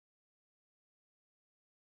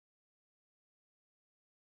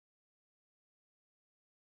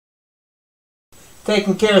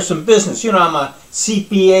taking care of some business. You know, I'm a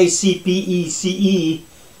CPA, CPE, CE,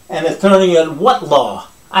 and attorney at what law?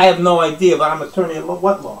 I have no idea, but I'm attorney at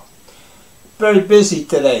what law? Very busy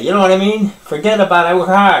today, you know what I mean? Forget about it, I work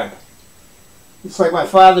hard. It's like my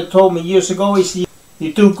father told me years ago, he said,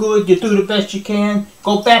 you do good, you do the best you can,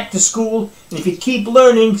 go back to school, and if you keep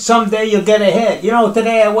learning, someday you'll get ahead. You know,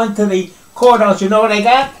 today I went to the courthouse, you know what I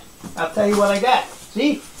got? I'll tell you what I got.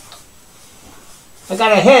 See? I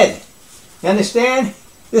got ahead. You understand?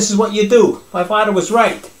 This is what you do. My father was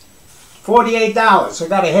right. $48, I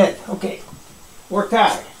got ahead. Okay, worked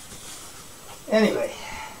hard. Anyway.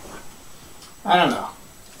 I don't know.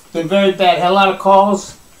 It's been very bad. Had a lot of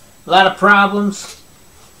calls, a lot of problems.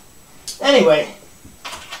 Anyway,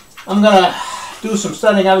 I'm going to do some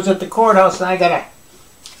studying. I was at the courthouse and I got to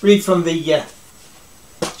read from the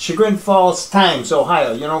Chagrin Falls Times,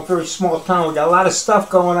 Ohio. You know, very small town. We got a lot of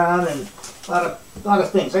stuff going on and a lot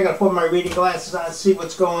of things. I got to put my reading glasses on and see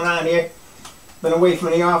what's going on here. Been away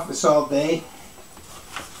from the office all day.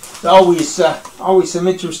 Always some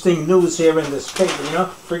interesting news here in this paper, you know.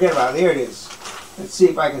 Forget about it. Here it is. Let's see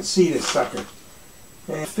if I can see this sucker.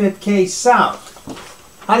 Counterfeit case solved.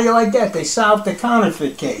 How do you like that? They solved the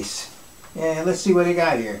counterfeit case. And let's see what they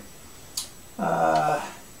got here.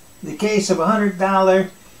 The case of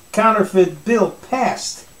 $100 counterfeit bill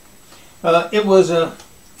passed. It was a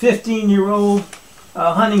 15-year-old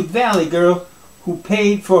Hunting Valley girl who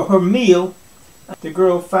paid for her meal. The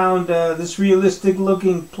girl found this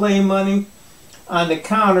realistic-looking play money on the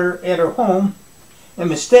counter at her home and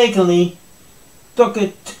mistakenly took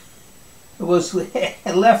it. It was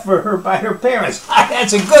left for her by her parents.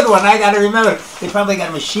 That's a good one. I got to remember. They probably got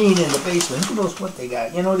a machine in the basement. Who knows what they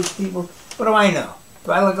got? You know these people? What do I know?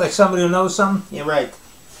 Do I look like somebody who knows something? You're right.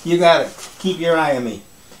 You got it. Keep your eye on me.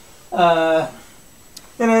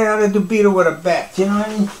 Then I had to beat her with a bat. You know what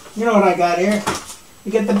I mean? You know what I got here?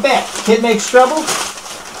 You get the bat. Kid makes trouble.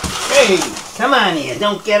 Hey, come on here.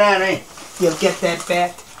 Don't get out of here. You'll get that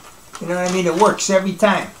bat. You know what I mean? It works every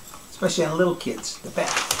time. Especially on little kids. The bat.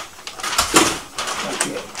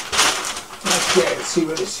 Okay. Okay, let's see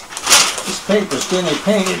what this paper's getting a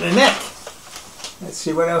pain in the neck. Let's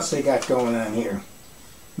see what else they got going on here.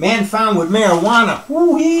 Man found with marijuana.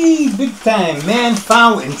 Woo-wee, big time. Man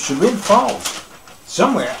found in Chagrin Falls.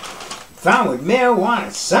 Somewhere. Found with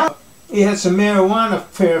marijuana. He had some marijuana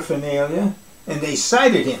paraphernalia, and they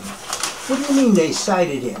cited him. What do you mean they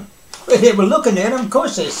cited him? Well, they were looking at him. Of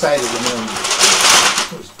course they cited him.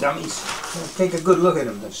 Those dummies. Take a good look at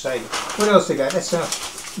him. They're cited. What else they got? That's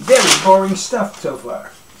very boring stuff so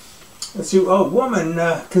far. Let's see. Oh, woman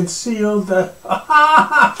concealed.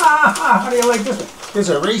 How do you like this one? There's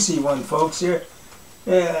a racy one, folks. Here.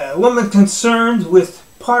 Woman concerned with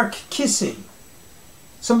park kissing.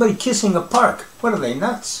 Somebody kissing a park. What are they,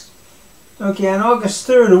 nuts? Okay, on August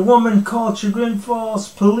 3rd, a woman called Chagrin Falls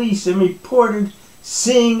police and reported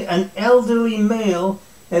seeing an elderly male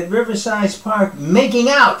at Riverside Park making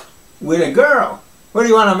out with a girl. What do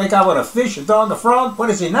you want to make out with, a fish, a dog, a frog? What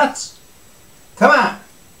is he, nuts? Come on.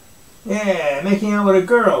 Yeah, making out with a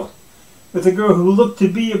girl. With a girl who looked to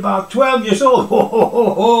be about 12 years old. Ho, ho,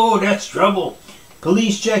 ho, ho, that's trouble.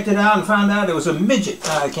 Police checked it out and found out it was a midget.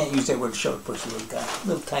 I can't use that word, show it, push, little guy.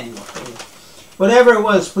 Little tiny one. Whatever it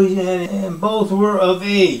was, please, and both were of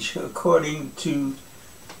age, according to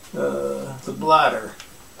the blotter.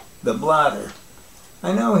 The blotter.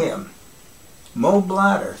 I know him. Mo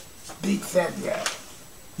Blotter. Big fat guy.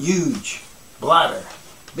 Huge. Blotter.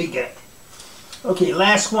 Big guy. Okay,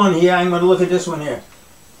 last one here. I'm going to look at this one here.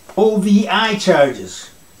 OVI charges.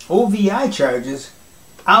 OVI charges.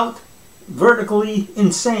 Out vertically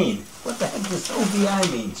insane. What the heck does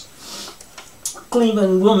OVI means?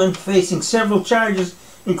 Cleveland woman facing several charges,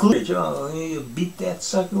 including, oh, you beat that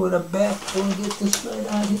sucker with a bat. Don't get this right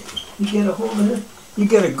out here. You get a hold of her. You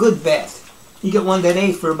get a good bat. You get one that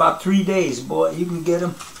ate for about 3 days, boy. You can get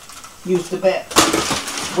them. Use the bat.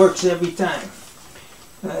 Works every time.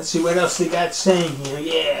 Let's see what else they got saying here.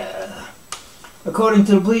 Yeah. According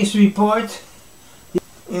to the police report,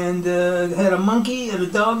 and had a monkey and a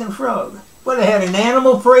dog and a frog. What, they had an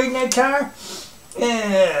animal parade in that car?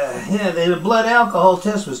 Yeah, the blood alcohol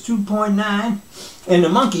test was 2.9, and the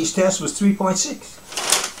monkey's test was 3.6.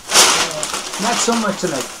 Not so much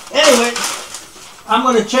tonight. Anyway, I'm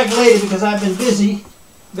going to check later because I've been busy,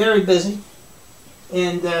 very busy,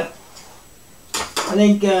 and I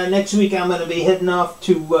think next week I'm going to be heading off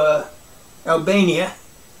to Albania.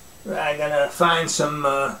 I'm going to find some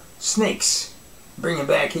snakes, bring them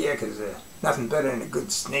back here because nothing better than a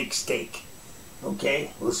good snake steak.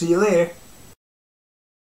 Okay, we'll see you later.